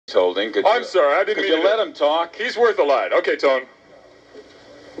holding. I'm sorry, I didn't mean to let him talk. He's worth a lot. Okay, Tone.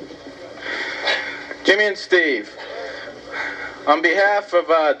 Jimmy and Steve, on behalf of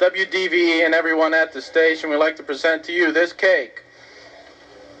WDVE and everyone at the station, we'd like to present to you this cake.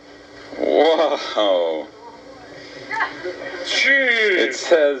 Whoa. Jeez. It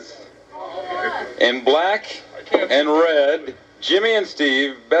says in black and red, Jimmy and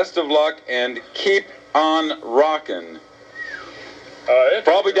Steve, best of luck and keep on rockin'.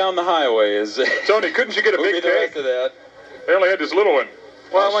 Probably down the highway is. Tony, couldn't you get a big the rest cake? of that. They only had this little one.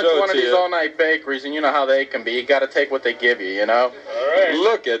 Well, I went to one of these all-night bakeries, and you know how they can be. You got to take what they give you, you know? All right.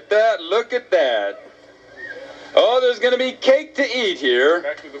 Look at that. Look at that. Oh, there's going to be cake to eat here.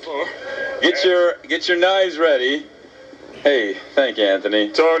 Back to the phone. Get your knives ready. Hey, thank you,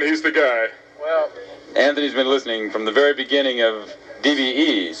 Anthony. Tone, he's the guy. Well, Anthony's been listening from the very beginning of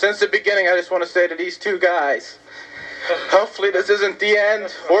DVE. since the beginning, I just want to say to these two guys, hopefully this isn't the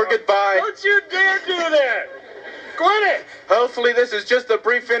end or goodbye. Don't you dare do that! Quit it! Hopefully this is just a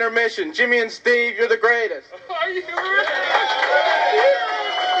brief intermission. Jimmy and Steve, you're the greatest. Are you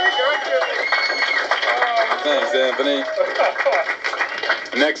Thanks, Anthony.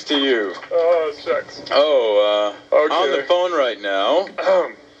 Next to you. Oh, shucks. Oh, Okay. on the phone right now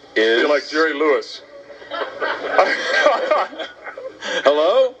is... You're like Jerry Lewis.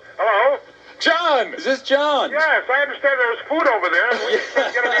 Hello? Hello? John! Is this John? Yes, I understand there's food over there.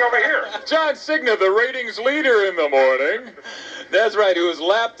 It's going to be over here. John Cigna, the ratings leader in the morning. That's right, who has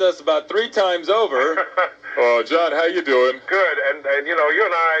lapped us about 3 times over. Oh, John, how you doing? Good. And you know, you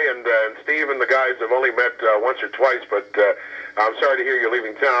and I and Steve and the guys have only met once or twice, but I'm sorry to hear you're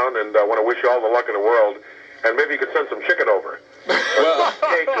leaving town, and I want to wish you all the luck in the world. And maybe you could send some chicken over. Well,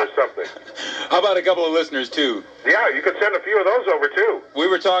 Cake or something. how about a couple of listeners, too? Yeah, you could send a few of those over, too. We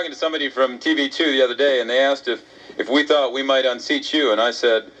were talking to somebody from TV2 the other day, and they asked if we thought we might unseat you, and I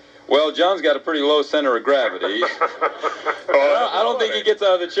said, well, John's got a pretty low center of gravity. I don't think he gets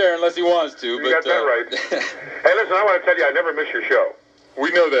out of the chair unless he wants to. You got that right. Hey, listen, I want to tell you, I never miss your show. We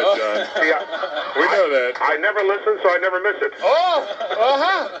know that, John. We know that. I never listen, so I never miss it.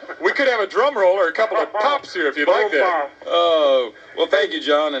 Oh, we could have a drum roll or a couple of pops here if you'd like that. Oh, well, thank you,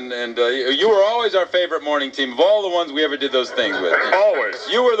 John, and you were always our favorite morning team of all the ones we ever did those things with. Always.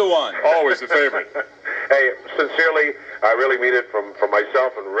 You were the one. Always the favorite. Hey, sincerely, I really mean it from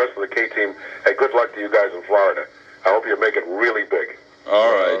myself and the rest of the K team. Hey, good luck to you guys in Florida. I hope you make it really big.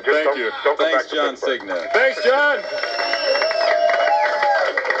 All right. Just Thank you. Don't come Thanks, back to John Pittsburgh. Cigna. Thanks, John.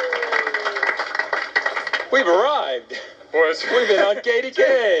 We've arrived. Boys, We've been on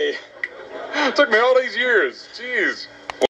KDKA. it took me all these years. Jeez.